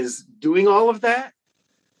is doing all of that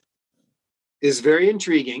is very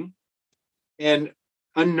intriguing and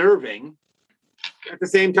unnerving at the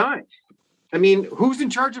same time. I mean, who's in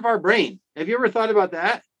charge of our brain? Have you ever thought about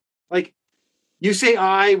that? Like, you say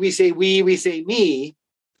I, we say we say me.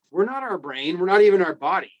 We're not our brain. We're not even our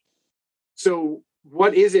body. So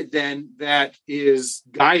what is it then that is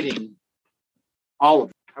guiding all of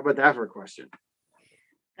it? How about that for a question?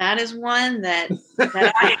 That is one that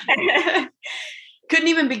I couldn't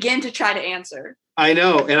even begin to try to answer. I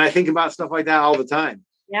know. And I think about stuff like that all the time.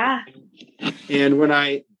 Yeah. And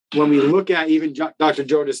when we look at even Dr.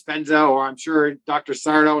 Joe Dispenza, or I'm sure Dr.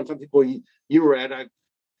 Sarno and some people you read, I've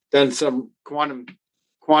done some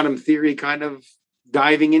quantum theory kind of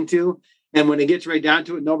diving into. And when it gets right down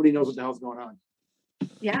to it, nobody knows what the hell's going on.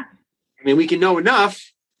 Yeah. I mean, we can know enough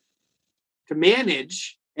to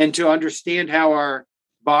manage and to understand how our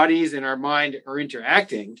bodies and our mind are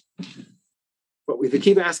interacting. But if we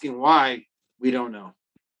keep asking why, we don't know.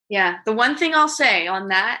 Yeah. The one thing I'll say on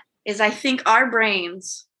that is I think our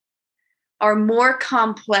brains are more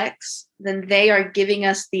complex than they are giving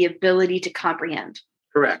us the ability to comprehend.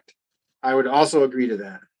 Correct. I would also agree to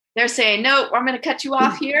that. They're saying, no, I'm going to cut you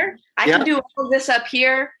off here. I can do all of this up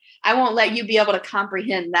here. I won't let you be able to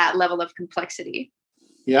comprehend that level of complexity.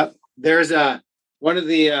 Yep. There's I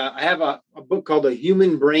have a book called The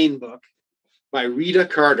Human Brain Book by Rita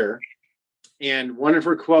Carter. And one of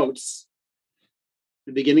her quotes,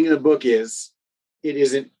 the beginning of the book is,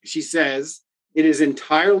 she says, it is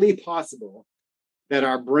entirely possible that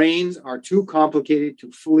our brains are too complicated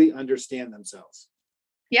to fully understand themselves.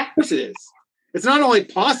 Yeah. Of course it is. It's not only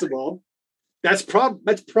possible, that's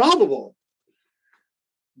probable.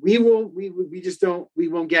 We won't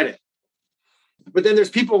get it. But then there's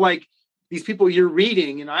people like these people you're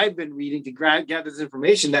reading, and I've been reading to gather this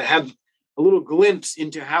information, that have a little glimpse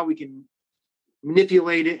into how we can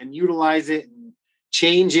manipulate it and utilize it and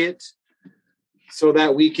change it so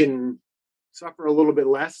that we can suffer a little bit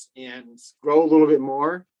less and grow a little bit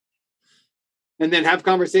more. And then have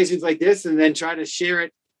conversations like this, and then try to share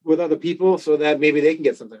it with other people so that maybe they can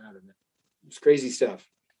get something out of it. It's crazy stuff.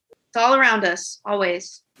 It's all around us,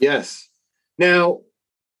 always. Yes. Now,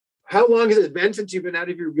 how long has it been since you've been out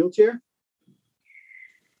of your wheelchair?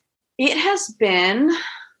 It has been,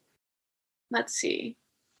 let's see,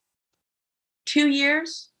 2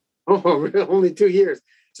 years. Oh, really? Only 2 years.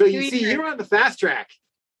 So you 2 see, years. you're on the fast track.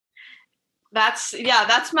 That's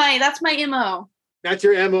my MO. That's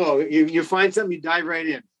your MO. You find something, you dive right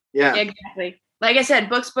in. Yeah. Exactly. Like I said,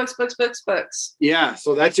 books. Yeah.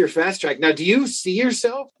 So that's your fast track. Now, do you see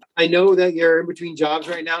yourself? I know that you're in between jobs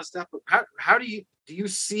right now and stuff, but how do you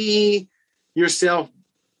see yourself?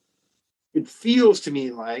 It feels to me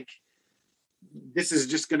like this is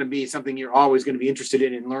just going to be something you're always going to be interested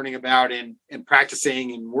in and learning about and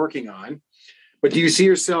practicing and working on. But do you see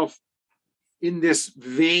yourself in this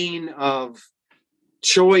vein of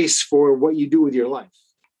choice for what you do with your life?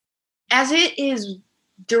 As it is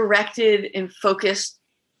directed and focused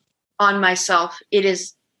on myself, it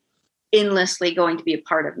is endlessly going to be a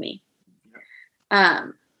part of me.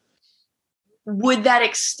 Would that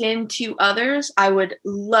extend to others? I would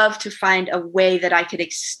love to find a way that I could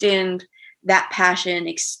extend that passion,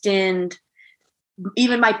 extend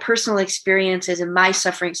even my personal experiences and my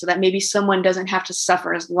suffering, so that maybe someone doesn't have to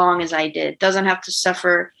suffer as long as I did, doesn't have to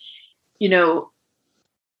suffer,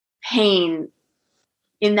 pain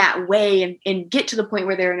in that way, and get to the point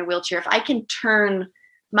where they're in a wheelchair. If I can turn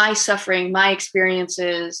my suffering, my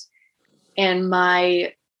experiences, and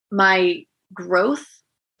my growth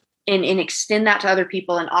and extend that to other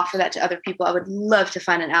people and offer that to other people, I would love to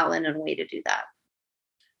find an outlet and a way to do that.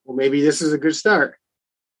 Well, maybe this is a good start.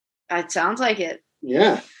 It sounds like it.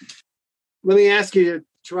 Yeah. Let me ask you to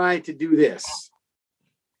try to do this.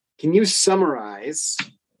 Can you summarize?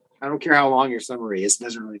 I don't care how long your summary is. It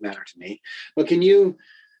doesn't really matter to me. But can you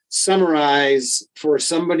summarize for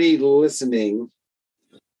somebody listening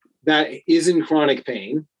that is in chronic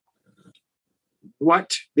pain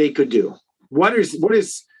what they could do? What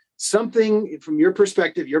is something from your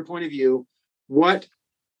perspective, your point of view, what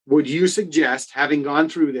would you suggest, having gone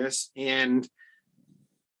through this and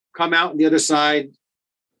come out on the other side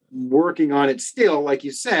working on it still, like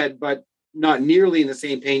you said, but not nearly in the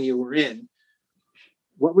same pain you were in?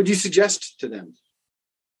 What would you suggest to them?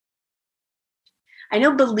 I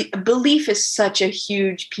know belief is such a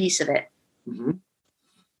huge piece of it. Mm-hmm.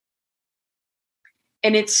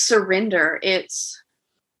 And it's surrender. It's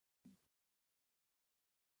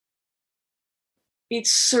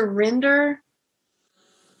surrender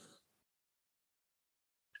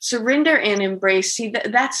and embrace. See,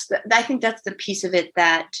 I think that's the piece of it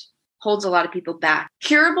that holds a lot of people back.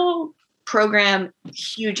 Curable program,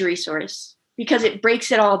 huge resource, because it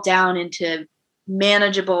breaks it all down into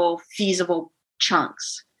manageable, feasible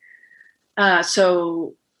chunks.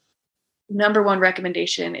 So number one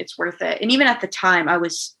recommendation, it's worth it. And even at the time, I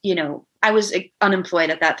was unemployed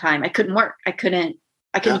at that time. I couldn't work. I couldn't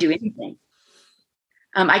do anything.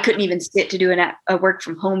 I couldn't even sit to do a work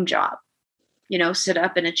from home job, sit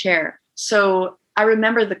up in a chair. So I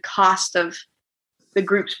remember the cost of the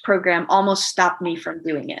group's program almost stopped me from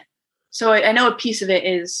doing it. So I know a piece of it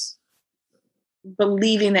is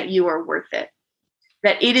believing that you are worth it,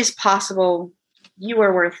 that it is possible, you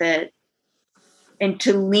are worth it, and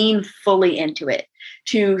to lean fully into it,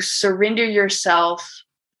 to surrender yourself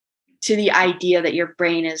to the idea that your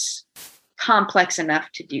brain is complex enough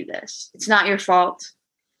to do this. It's not your fault.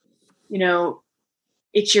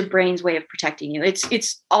 It's your brain's way of protecting you.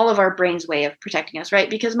 It's all of our brain's way of protecting us, right?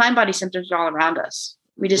 Because mind-body symptoms are all around us.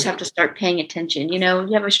 We just have to start paying attention. You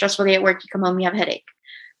have a stressful day at work, you come home, you have a headache.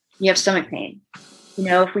 you have stomach pain. You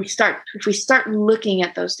know, if we start looking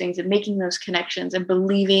at those things and making those connections and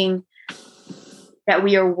believing that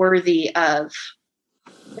we're worthy of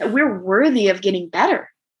getting better.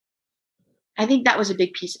 I think that was a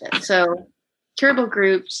big piece of it. So curable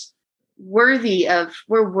groups, we're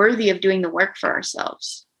worthy of doing the work for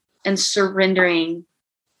ourselves and surrendering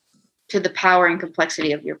to the power and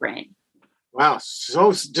complexity of your brain. Wow.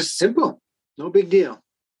 So just simple. No big deal.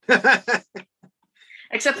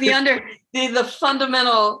 Except the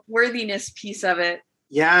fundamental worthiness piece of it.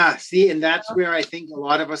 Yeah. See, and that's where I think a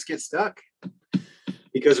lot of us get stuck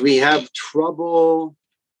because we have trouble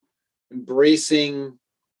embracing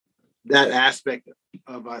that aspect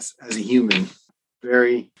of us as a human.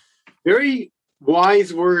 Very, very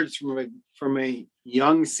wise words from a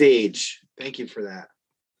young sage. Thank you for that.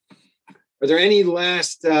 Are there any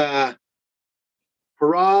last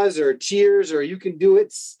hurrahs or cheers or you can do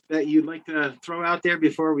it that you'd like to throw out there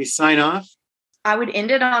before we sign off? I would end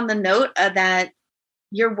it on the note that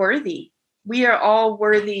you're worthy. We are all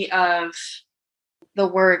worthy of the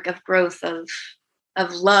work, of growth, of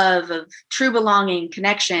love, of true belonging,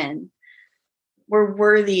 connection. We're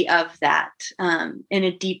worthy of that in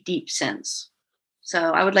a deep, deep sense. So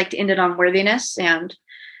I would like to end it on worthiness and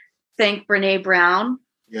thank Brene Brown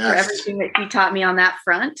for everything that she taught me on that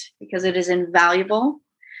front, because it is invaluable.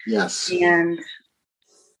 Yes. And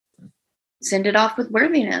send it off with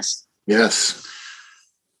worthiness. Yes.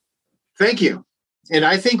 Thank you. And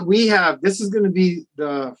I think this is going to be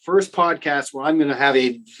the first podcast where I'm going to have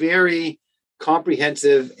a very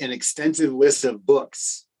comprehensive and extensive list of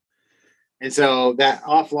books. And so that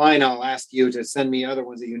offline, I'll ask you to send me other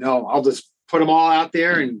ones that you know. I'll just put them all out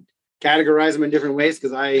there and categorize them in different ways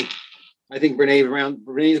because I think Brene Brown's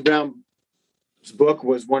book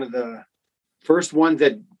was one of the first ones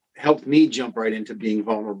that helped me jump right into being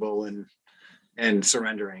vulnerable and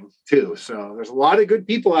surrendering too. So there's a lot of good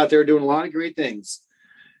people out there doing a lot of great things.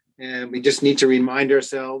 And we just need to remind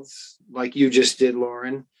ourselves, like you just did,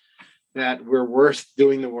 Lauren, that we're worth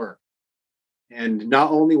doing the work. And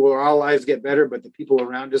not only will our lives get better, but the people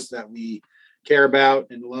around us that we care about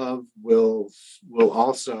and love will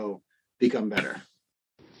also become better.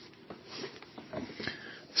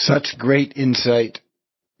 Such great insight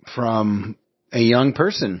from a young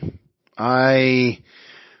person. I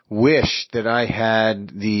wish that I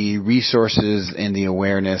had the resources and the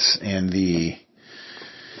awareness and the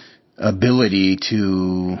ability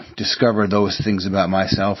to discover those things about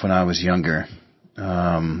myself when I was younger.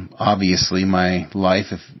 Obviously, my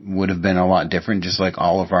life would have been a lot different, just like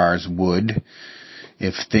all of ours would,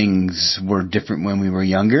 if things were different when we were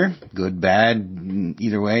younger. Good, bad,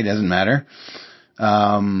 either way, doesn't matter.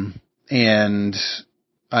 And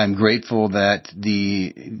I'm grateful that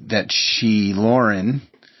Lauren,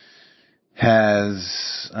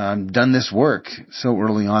 has done this work so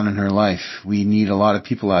early on in her life. We need a lot of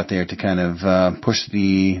people out there to kind of push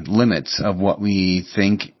the limits of what we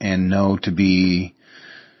think and know to be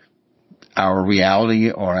our reality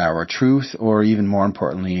or our truth, or even more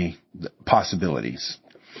importantly, possibilities.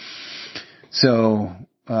 So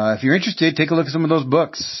if you're interested, take a look at some of those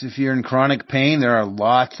books. If you're in chronic pain, there are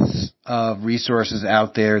lots of resources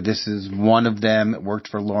out there. This is one of them. It worked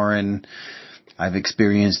for Lauren. I've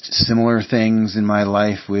experienced similar things in my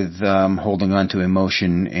life with holding on to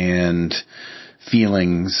emotion and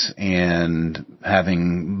feelings and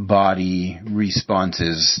having body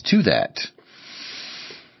responses to that.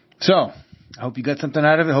 So, I hope you got something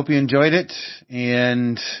out of it. I hope you enjoyed it.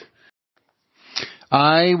 And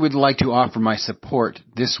I would like to offer my support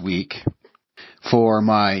this week for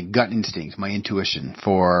my gut instinct, my intuition,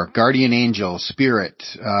 for guardian angel, spirit,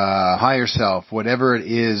 higher self, whatever it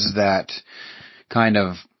is that kind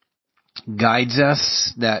of guides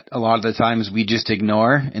us, that a lot of the times we just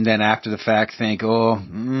ignore and then after the fact think,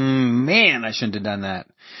 man, I shouldn't have done that.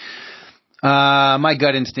 My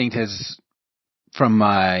gut instinct has, from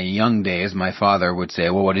my young days, my father would say,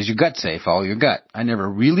 well, what does your gut say? Follow your gut. I never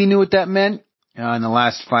really knew what that meant. In the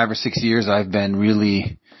last 5 or 6 years, I've been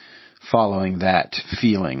really following that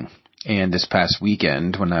feeling. And this past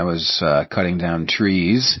weekend, when I was cutting down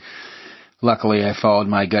trees, luckily I followed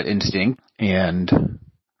my gut instinct, and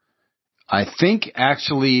I think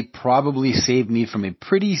actually probably saved me from a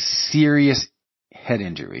pretty serious head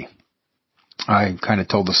injury. I kind of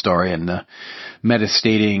told the story in the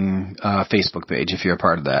Metastating Facebook page, if you're a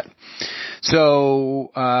part of that.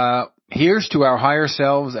 So here's to our higher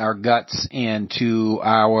selves, our guts, and to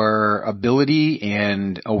our ability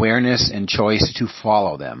and awareness and choice to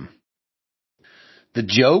follow them. The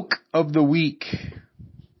joke of the week.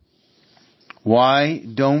 Why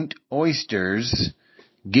don't oysters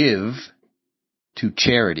give to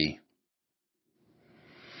charity.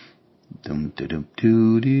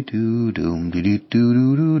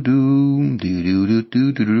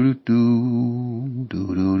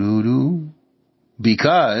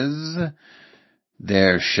 Because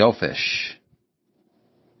they're shellfish.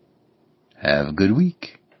 Have a good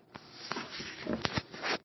week.